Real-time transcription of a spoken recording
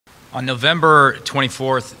On November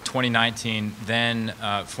 24th, 2019, then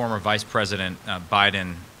former Vice President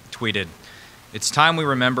Biden tweeted, "It's time we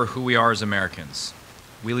remember who we are as Americans.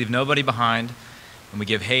 We leave nobody behind, and we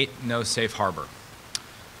give hate no safe harbor."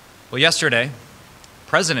 Well, yesterday,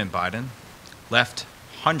 President Biden left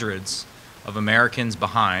hundreds of Americans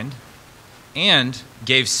behind and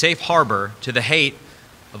gave safe harbor to the hate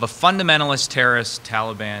of a fundamentalist terrorist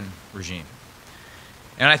Taliban regime.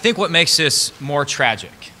 And I think what makes this more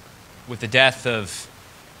tragic, with the death of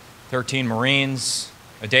 13 Marines,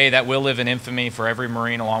 a day that will live in infamy for every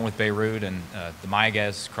Marine along with Beirut and the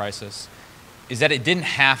Mayaguez crisis, is that it didn't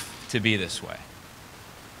have to be this way.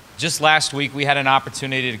 Just last week, we had an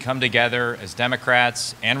opportunity to come together as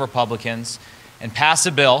Democrats and Republicans and pass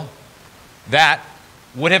a bill that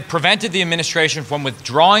would have prevented the administration from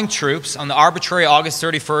withdrawing troops on the arbitrary August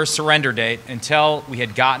 31st surrender date until we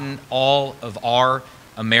had gotten all of our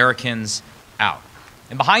Americans out.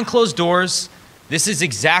 And behind closed doors, this is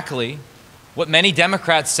exactly what many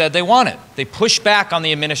Democrats said they wanted. They pushed back on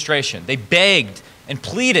the administration. They begged and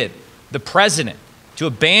pleaded the president to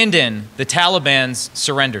abandon the Taliban's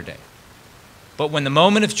surrender date. But when the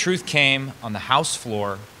moment of truth came on the House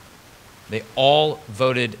floor, they all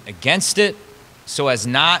voted against it so as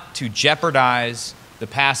not to jeopardize the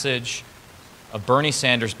passage of Bernie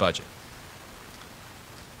Sanders' budget.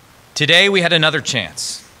 Today, we had another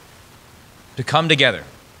chance to come together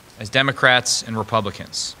as Democrats and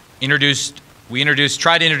Republicans. Tried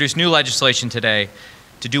to introduce new legislation today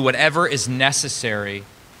to do whatever is necessary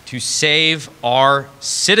to save our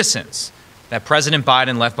citizens that President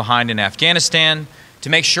Biden left behind in Afghanistan, to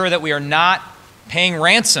make sure that we are not paying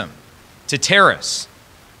ransom to terrorists,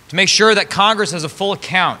 to make sure that Congress has a full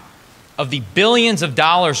account of the billions of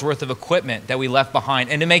dollars worth of equipment that we left behind,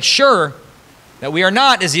 and to make sure that we are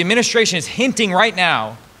not, as the administration is hinting right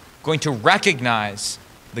now, going to recognize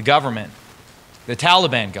the government, the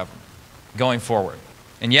Taliban government, going forward.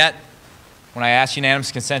 And yet, when I asked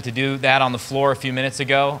unanimous consent to do that on the floor a few minutes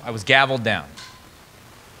ago, I was gavelled down.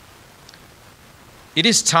 It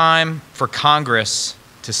is time for Congress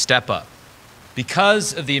to step up.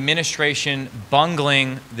 Because of the administration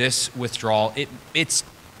bungling this withdrawal, it's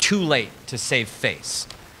too late to save face.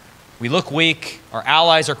 We look weak, our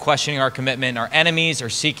allies are questioning our commitment, our enemies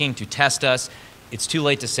are seeking to test us. It's too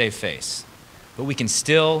late to save face. But we can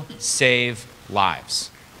still save lives.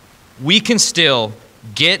 We can still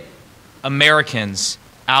get Americans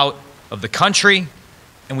out of the country,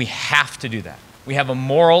 and we have to do that. We have a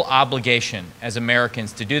moral obligation as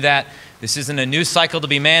Americans to do that. This isn't a news cycle to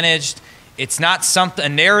be managed. It's not a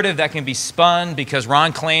narrative that can be spun because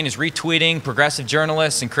Ron Klain is retweeting progressive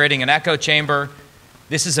journalists and creating an echo chamber.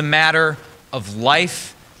 This is a matter of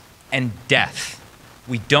life and death.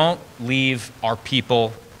 We don't leave our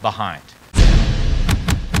people behind.